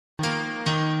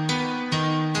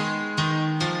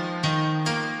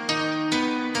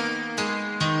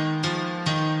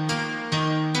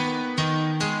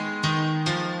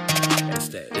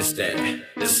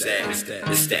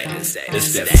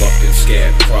that fucking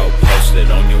scarecrow posted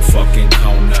on your fucking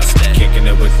corner. Kicking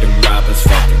it with them robbers,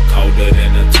 fucking colder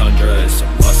than a tundra. It's a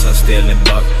must, I still in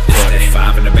buck.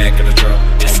 45 in the back of the truck,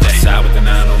 on my side with the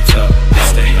 9 on top.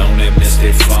 Rolling on that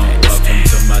mystic phone. Welcome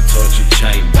to my torture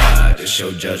chamber. This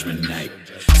your judgment night.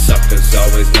 Suckers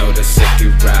always know the sick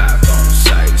you ride on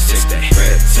sight. Sick the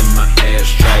threats in my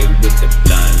ashtray with the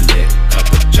blunt lit.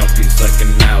 Couple junkies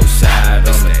looking outside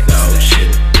on the dog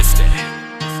shit.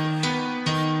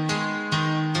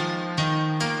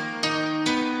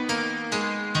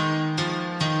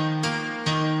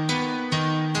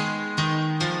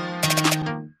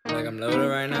 Like I'm loaded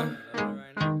right now.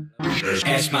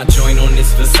 Ash my joint on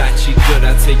this Versace. Could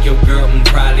I take your girl?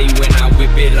 Probably. When I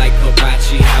whip it like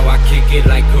Karachi, how I kick it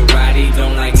like karate.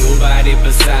 Don't like nobody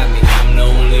beside me, I'm the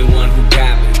only one who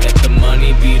got me. Let the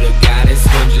money be the goddess.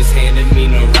 One just handed me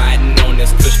no riding on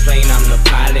this push plane. I'm the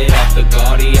pilot off the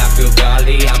Gaudi. I feel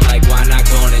godly, I'm like, why not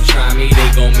go on and try me? They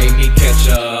gon' make me catch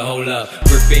a hold up,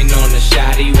 gripping on the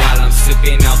shotty while I'm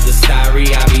sipping out the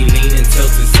styrene. I be leaning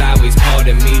tilted sideways.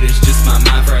 Pardon me, that's just my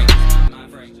mind frame.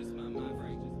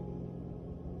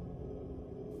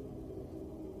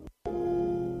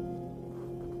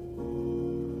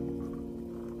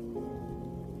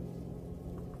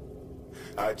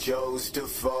 I chose to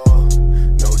fall.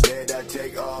 Know that I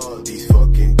take all these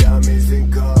fucking diamonds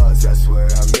and cars. I swear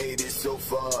I made it so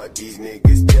far. These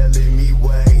niggas telling me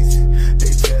ways,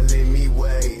 they telling me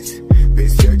ways. Been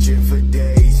searching for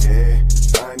days, and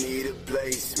I need a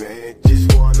place, man.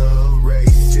 Just wanna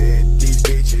erase it. These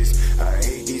bitches, I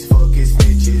hate these fucking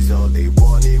snitches. All they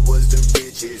wanted was the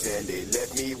bitches, and they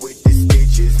left me with the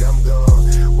stitches. I'm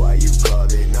gone. Why you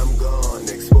calling? I'm gone.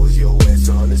 Expose your ass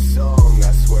on a song.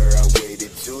 I swear I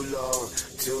waited too long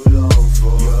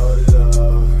for your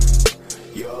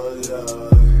love, your love.